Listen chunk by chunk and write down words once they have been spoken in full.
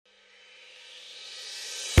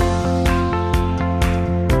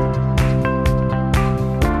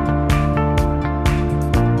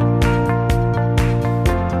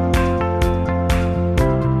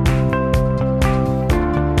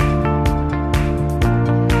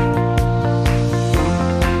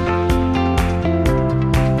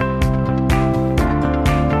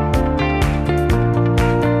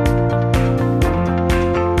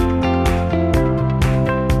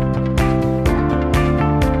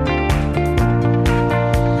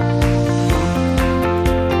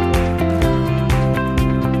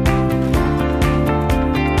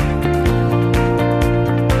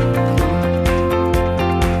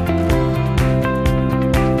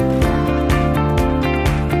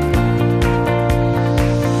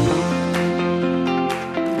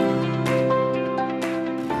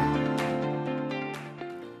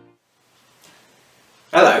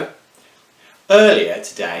Earlier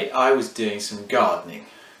today I was doing some gardening,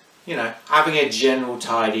 you know, having a general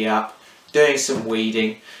tidy up, doing some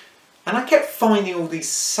weeding, and I kept finding all these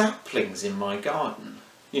saplings in my garden.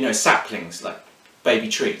 You know, saplings like baby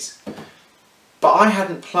trees. But I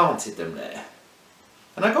hadn't planted them there.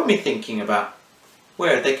 And that got me thinking about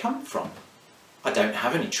where had they come from? I don't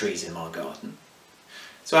have any trees in my garden.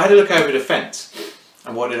 So I had to look over the fence,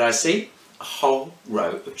 and what did I see? A whole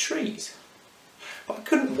row of trees. But I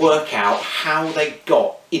couldn't work out how they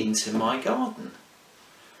got into my garden.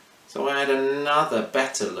 So I had another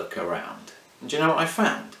better look around. And do you know what I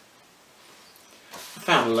found? I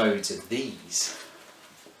found loads of these.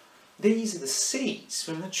 These are the seeds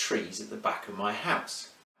from the trees at the back of my house.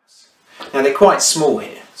 Now they're quite small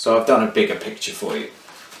here, so I've done a bigger picture for you.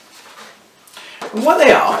 And what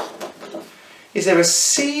they are is they're a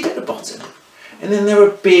seed at the bottom, and then they're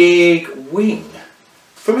a big wing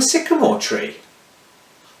from a sycamore tree.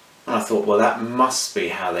 And I thought, well, that must be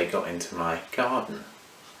how they got into my garden.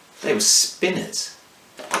 They were spinners.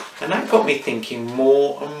 And that got me thinking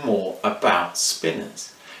more and more about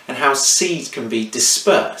spinners and how seeds can be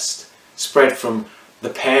dispersed, spread from the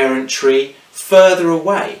parent tree further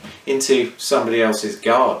away into somebody else's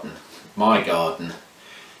garden, my garden.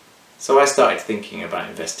 So I started thinking about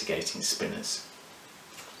investigating spinners.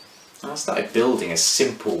 And I started building a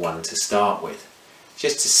simple one to start with,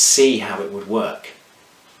 just to see how it would work.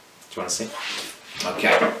 Do you want to see?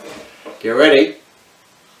 Okay, get ready.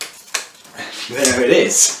 There it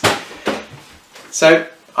is. So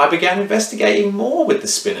I began investigating more with the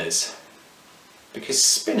spinners, because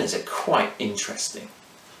spinners are quite interesting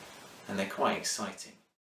and they're quite exciting.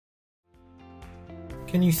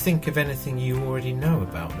 Can you think of anything you already know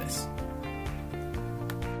about this?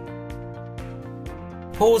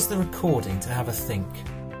 Pause the recording to have a think.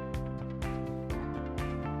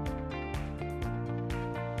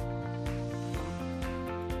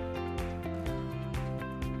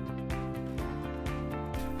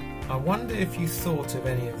 I wonder if you thought of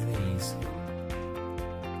any of these.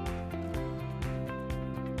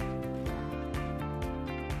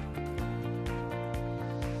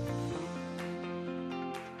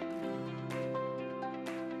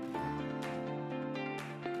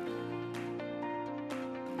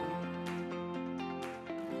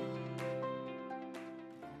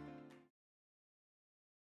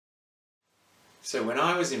 So when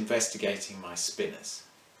I was investigating my spinners,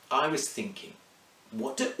 I was thinking,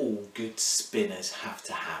 what do all good spinners have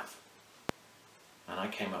to have? And I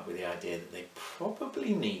came up with the idea that they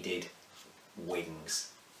probably needed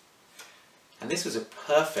wings. And this was a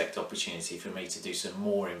perfect opportunity for me to do some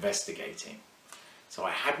more investigating. So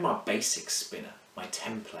I had my basic spinner, my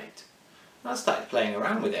template, and I started playing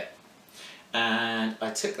around with it. And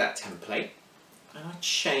I took that template and I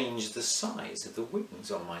changed the size of the wings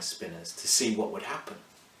on my spinners to see what would happen.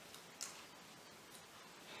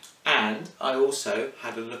 And I also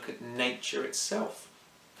had a look at nature itself.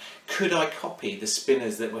 Could I copy the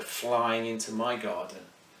spinners that were flying into my garden?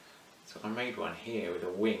 So I made one here with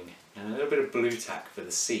a wing and a little bit of blue tack for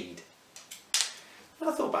the seed. And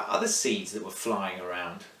I thought about other seeds that were flying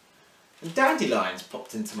around, and dandelions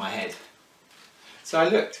popped into my head. So I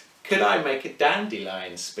looked, could I make a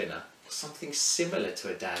dandelion spinner? Something similar to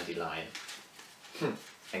a dandelion.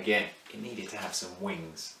 Again, it needed to have some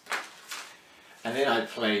wings. And then I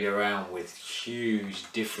played around with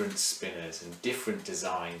huge different spinners and different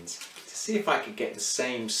designs to see if I could get the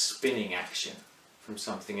same spinning action from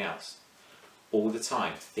something else. All the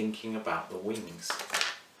time thinking about the wings.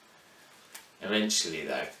 Eventually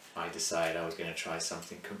though, I decided I was going to try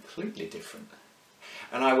something completely different.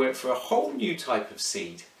 And I went for a whole new type of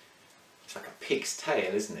seed. It's like a pig's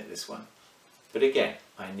tail, isn't it, this one? But again,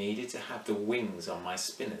 I needed to have the wings on my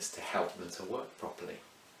spinners to help them to work properly.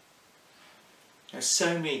 There's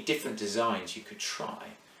so many different designs you could try,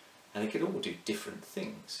 and they could all do different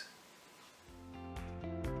things.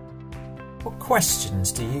 What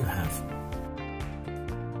questions do you have?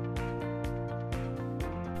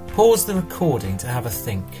 Pause the recording to have a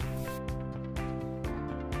think.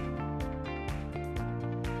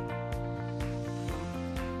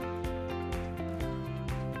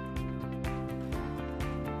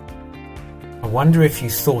 I wonder if you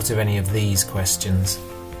thought of any of these questions.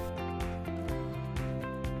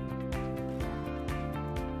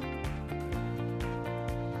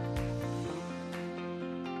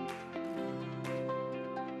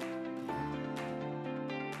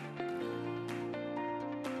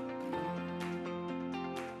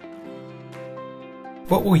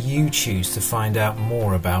 What will you choose to find out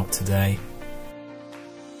more about today?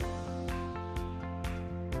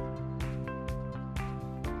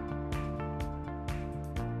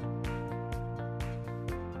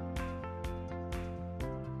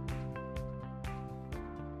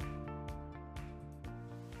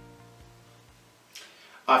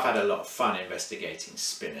 I've had a lot of fun investigating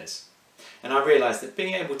spinners, and I realised that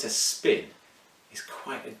being able to spin is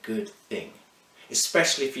quite a good thing,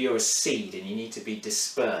 especially if you're a seed and you need to be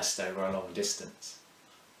dispersed over a long distance.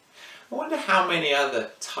 I wonder how many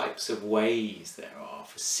other types of ways there are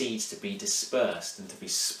for seeds to be dispersed and to be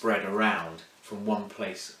spread around from one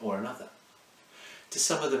place or another. Do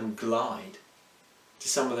some of them glide? Do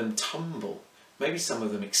some of them tumble? Maybe some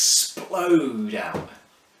of them explode out.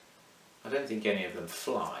 I don't think any of them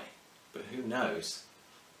fly, but who knows?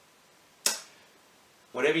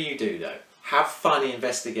 Whatever you do though, have fun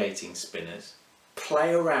investigating spinners,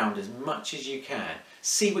 play around as much as you can,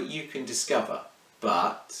 see what you can discover,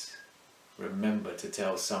 but remember to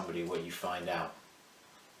tell somebody what you find out.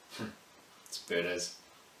 Spinners,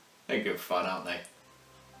 they're good fun, aren't they?